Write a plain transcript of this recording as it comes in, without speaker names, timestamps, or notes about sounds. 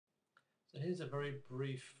So here's a very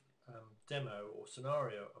brief demo or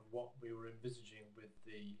scenario of what we were envisaging with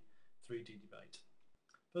the 3D debate.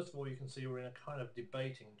 First of all, you can see we're in a kind of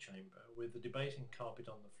debating chamber with the debating carpet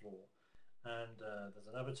on the floor, and there's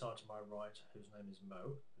an avatar to my right whose name is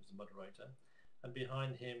Mo, who's the moderator, and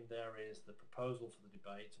behind him there is the proposal for the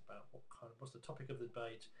debate about what's the topic of the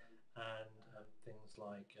debate, and things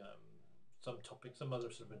like some other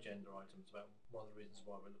sort of agenda items about one of the reasons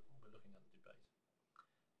why we're looking at the debate.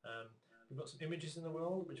 We've got some images in the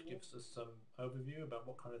world which gives us some overview about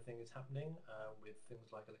what kind of thing is happening with things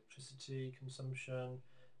like electricity consumption,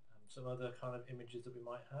 some other kind of images that we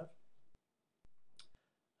might have.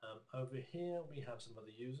 Over here we have some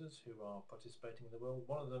other users who are participating in the world.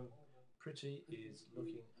 One of them, Pretty, is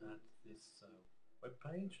looking at this web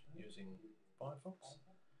page using Firefox,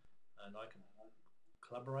 and I can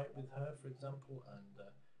collaborate with her, for example, and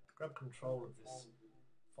grab control of this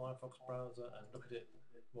Firefox browser and look at it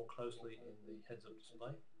more closely in the heads-up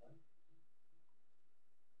display.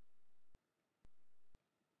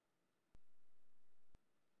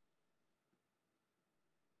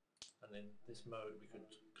 And in this mode we could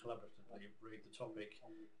collaboratively read the topic,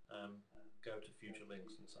 go to future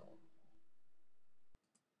links and so on.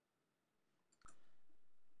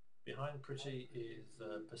 Behind Pretty is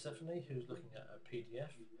Persephone, who's looking at a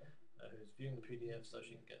PDF, who's viewing the PDF so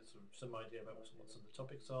she can get sort of some idea about what some of the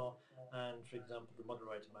topics are, and for example the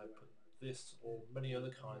moderator may put this or many other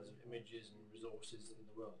kinds of images and resources in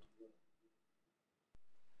the world.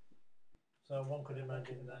 So one could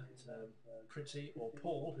imagine that Pretty or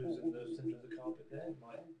Paul, who's in the centre of the carpet there,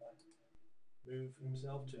 might move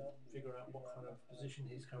himself to figure out what kind of position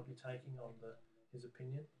he's currently taking on his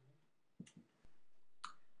opinion.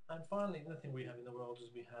 And finally, another thing we have in the world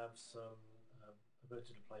is we have some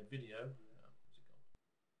ability to play video. Where's it gone?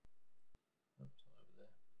 Oh, it's not over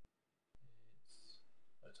there.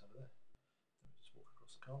 It's over there. Let me just walk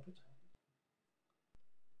across the carpet.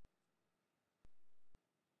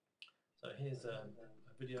 So here's a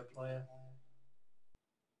video player,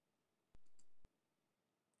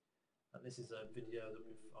 and this is a video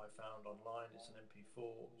that I found online. It's an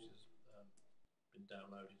MP4 which has been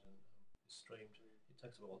downloaded and is streamed. It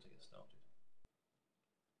takes a while to get started.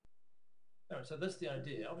 Anyway, so that's the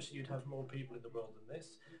idea. Obviously you'd have more people in the world than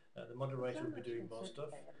this. The moderator would be doing more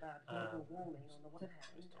stuff. About global warming on the one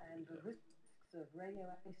hand and the risks of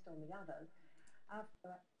radioactivity on the other.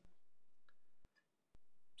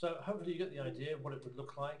 So hopefully you get the idea of what it would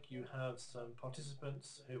look like. You have some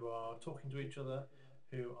participants who are talking to each other,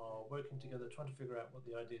 who are working together, trying to figure out what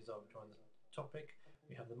the ideas are behind the topic.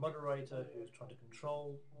 We have the moderator who's trying to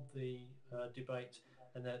control the debate,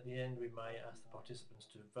 and then at the end we may ask the participants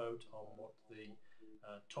to vote on what the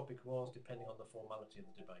topic was, depending on the formality of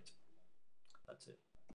the debate. That's it.